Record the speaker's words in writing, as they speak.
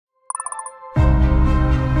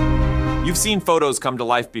You've seen photos come to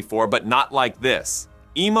life before, but not like this.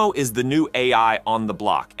 EMO is the new AI on the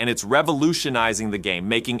block, and it's revolutionizing the game,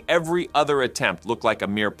 making every other attempt look like a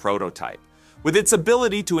mere prototype. With its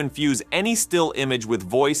ability to infuse any still image with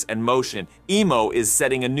voice and motion, EMO is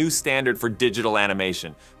setting a new standard for digital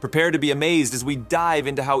animation. Prepare to be amazed as we dive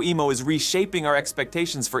into how EMO is reshaping our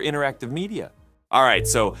expectations for interactive media. Alright,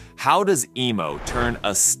 so how does EMO turn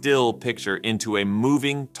a still picture into a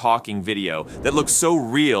moving, talking video that looks so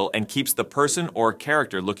real and keeps the person or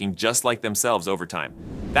character looking just like themselves over time?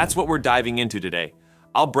 That's what we're diving into today.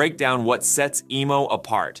 I'll break down what sets EMO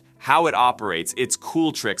apart, how it operates, its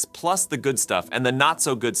cool tricks, plus the good stuff and the not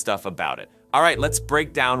so good stuff about it. Alright, let's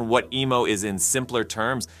break down what EMO is in simpler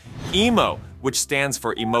terms. EMO, which stands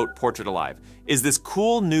for Emote Portrait Alive, is this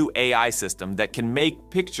cool new AI system that can make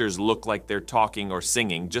pictures look like they're talking or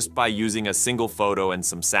singing just by using a single photo and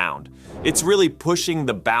some sound. It's really pushing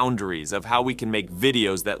the boundaries of how we can make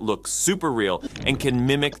videos that look super real and can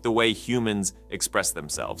mimic the way humans express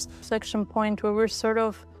themselves. Section point where we're sort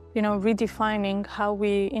of redefining how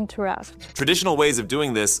we interact. Traditional ways of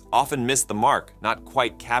doing this often miss the mark, not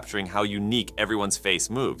quite capturing how unique everyone's face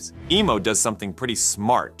moves. EMO does something pretty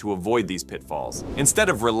smart to avoid these pitfalls. Instead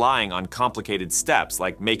of relying on complicated steps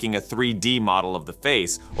like making a 3D model of the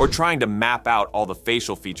face or trying to map out all the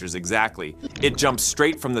facial features exactly, it jumps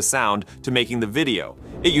straight from the sound to making the video.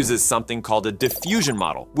 It uses something called a diffusion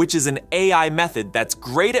model, which is an AI method that's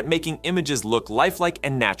great at making images look lifelike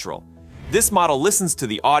and natural. This model listens to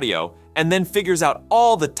the audio and then figures out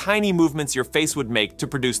all the tiny movements your face would make to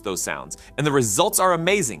produce those sounds. And the results are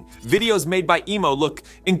amazing. Videos made by EMO look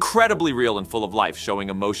incredibly real and full of life, showing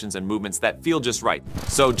emotions and movements that feel just right.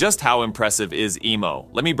 So just how impressive is EMO?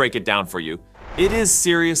 Let me break it down for you. It is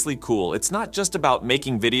seriously cool. It's not just about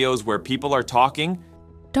making videos where people are talking.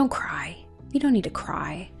 Don't cry. You don't need to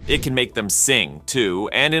cry. It can make them sing, too,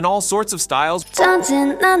 and in all sorts of styles.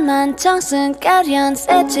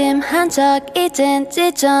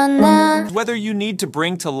 Whether you need to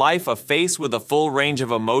bring to life a face with a full range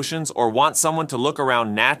of emotions or want someone to look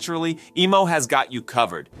around naturally, EMO has got you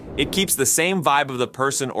covered. It keeps the same vibe of the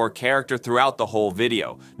person or character throughout the whole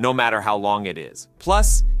video, no matter how long it is.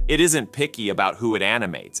 Plus, it isn't picky about who it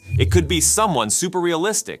animates. It could be someone super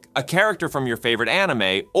realistic, a character from your favorite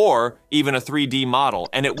anime, or even a 3D model,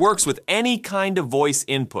 and it works with any kind of voice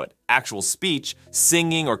input, actual speech,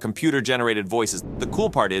 singing, or computer-generated voices. The cool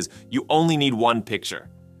part is, you only need one picture.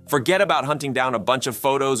 Forget about hunting down a bunch of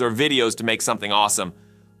photos or videos to make something awesome.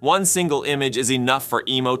 One single image is enough for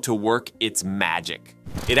EMO to work its magic.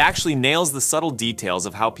 It actually nails the subtle details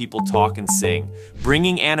of how people talk and sing,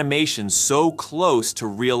 bringing animation so close to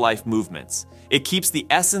real-life movements. It keeps the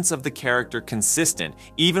essence of the character consistent,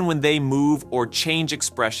 even when they move or change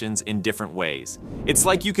expressions in different ways. It's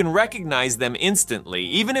like you can recognize them instantly,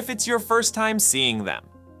 even if it's your first time seeing them.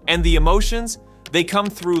 And the emotions? They come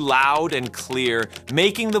through loud and clear,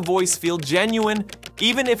 making the voice feel genuine,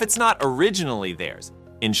 even if it's not originally theirs.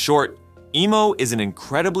 In short, EMO is an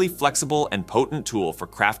incredibly flexible and potent tool for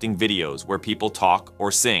crafting videos where people talk or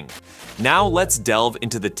sing. Now let's delve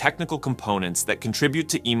into the technical components that contribute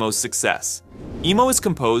to EMO's success. EMO is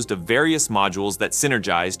composed of various modules that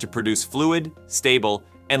synergize to produce fluid, stable,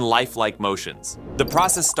 and lifelike motions. The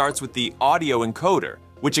process starts with the audio encoder,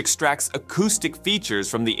 which extracts acoustic features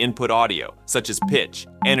from the input audio, such as pitch,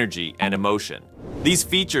 energy, and emotion. These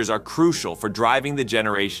features are crucial for driving the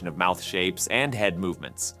generation of mouth shapes and head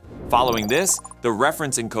movements. Following this, the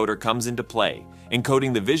reference encoder comes into play,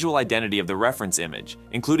 encoding the visual identity of the reference image,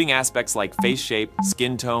 including aspects like face shape,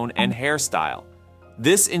 skin tone, and hairstyle.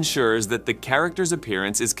 This ensures that the character's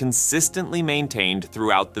appearance is consistently maintained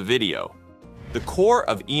throughout the video. The core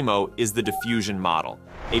of EMO is the diffusion model,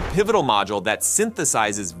 a pivotal module that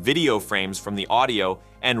synthesizes video frames from the audio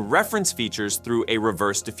and reference features through a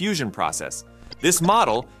reverse diffusion process. This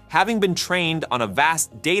model, having been trained on a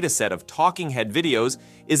vast dataset of talking head videos,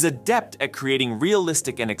 is adept at creating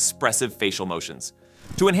realistic and expressive facial motions.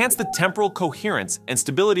 To enhance the temporal coherence and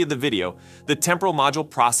stability of the video, the temporal module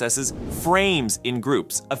processes frames in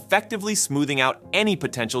groups, effectively smoothing out any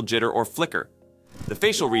potential jitter or flicker. The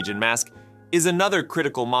facial region mask is another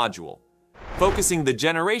critical module, focusing the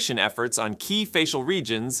generation efforts on key facial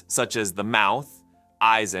regions such as the mouth,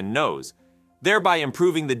 eyes, and nose, thereby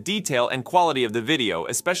improving the detail and quality of the video,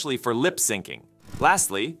 especially for lip syncing.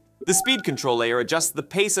 Lastly, the speed control layer adjusts the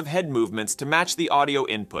pace of head movements to match the audio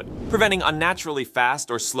input, preventing unnaturally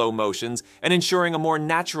fast or slow motions and ensuring a more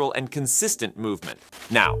natural and consistent movement.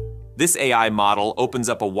 Now, this AI model opens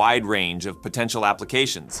up a wide range of potential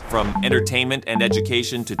applications, from entertainment and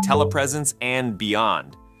education to telepresence and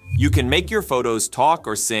beyond. You can make your photos talk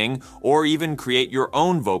or sing, or even create your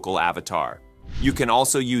own vocal avatar. You can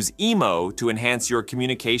also use EMO to enhance your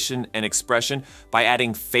communication and expression by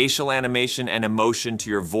adding facial animation and emotion to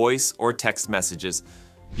your voice or text messages.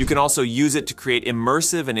 You can also use it to create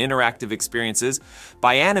immersive and interactive experiences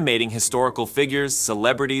by animating historical figures,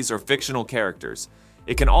 celebrities, or fictional characters.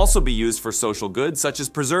 It can also be used for social good, such as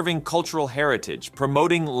preserving cultural heritage,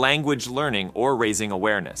 promoting language learning, or raising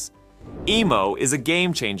awareness. EMO is a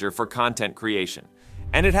game changer for content creation,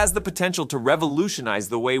 and it has the potential to revolutionize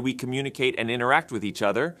the way we communicate and interact with each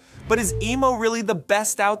other. But is EMO really the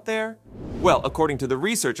best out there? Well, according to the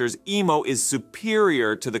researchers, EMO is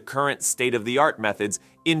superior to the current state-of-the-art methods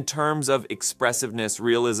in terms of expressiveness,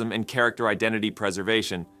 realism, and character identity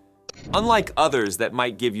preservation. Unlike others that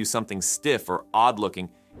might give you something stiff or odd-looking,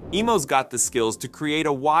 EMO's got the skills to create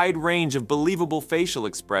a wide range of believable facial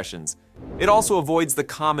expressions. It also avoids the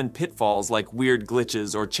common pitfalls like weird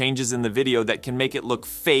glitches or changes in the video that can make it look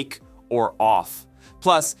fake or off.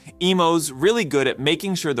 Plus, EMO's really good at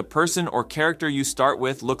making sure the person or character you start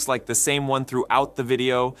with looks like the same one throughout the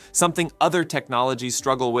video, something other technologies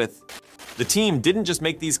struggle with. The team didn't just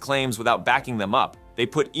make these claims without backing them up. They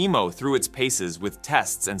put EMO through its paces with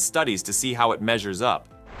tests and studies to see how it measures up.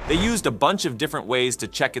 They used a bunch of different ways to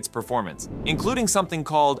check its performance, including something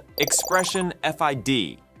called Expression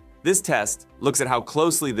FID. This test looks at how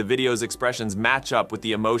closely the video's expressions match up with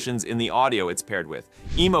the emotions in the audio it's paired with.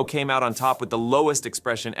 EMO came out on top with the lowest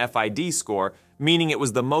Expression FID score, meaning it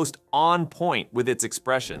was the most on point with its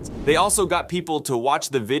expressions. They also got people to watch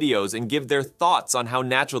the videos and give their thoughts on how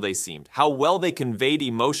natural they seemed, how well they conveyed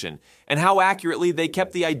emotion, and how accurately they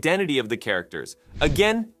kept the identity of the characters.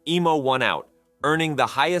 Again, EMO won out, earning the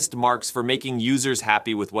highest marks for making users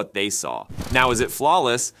happy with what they saw. Now, is it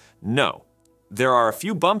flawless? No. There are a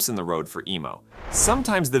few bumps in the road for EMO.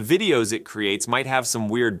 Sometimes the videos it creates might have some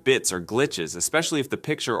weird bits or glitches, especially if the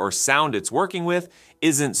picture or sound it's working with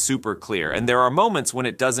isn't super clear. And there are moments when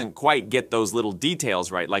it doesn't quite get those little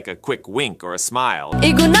details right, like a quick wink or a smile.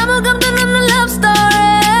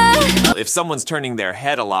 If someone's turning their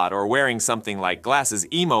head a lot or wearing something like glasses,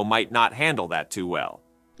 EMO might not handle that too well.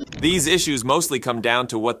 These issues mostly come down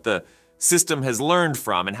to what the system has learned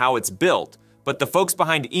from and how it's built. But the folks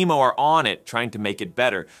behind EMO are on it, trying to make it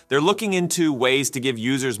better. They're looking into ways to give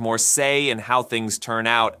users more say in how things turn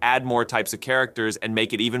out, add more types of characters, and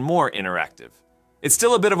make it even more interactive. It's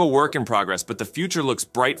still a bit of a work in progress, but the future looks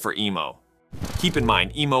bright for EMO. Keep in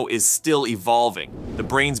mind, EMO is still evolving. The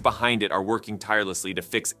brains behind it are working tirelessly to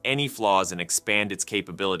fix any flaws and expand its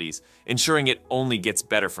capabilities, ensuring it only gets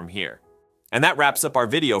better from here. And that wraps up our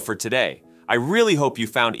video for today. I really hope you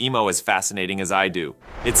found EMO as fascinating as I do.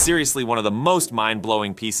 It's seriously one of the most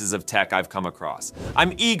mind-blowing pieces of tech I've come across.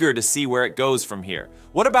 I'm eager to see where it goes from here.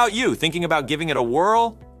 What about you? Thinking about giving it a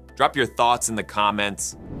whirl? Drop your thoughts in the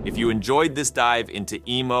comments. If you enjoyed this dive into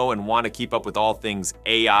EMO and want to keep up with all things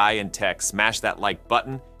AI and tech, smash that like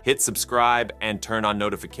button, hit subscribe, and turn on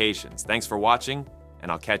notifications. Thanks for watching,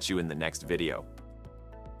 and I'll catch you in the next video.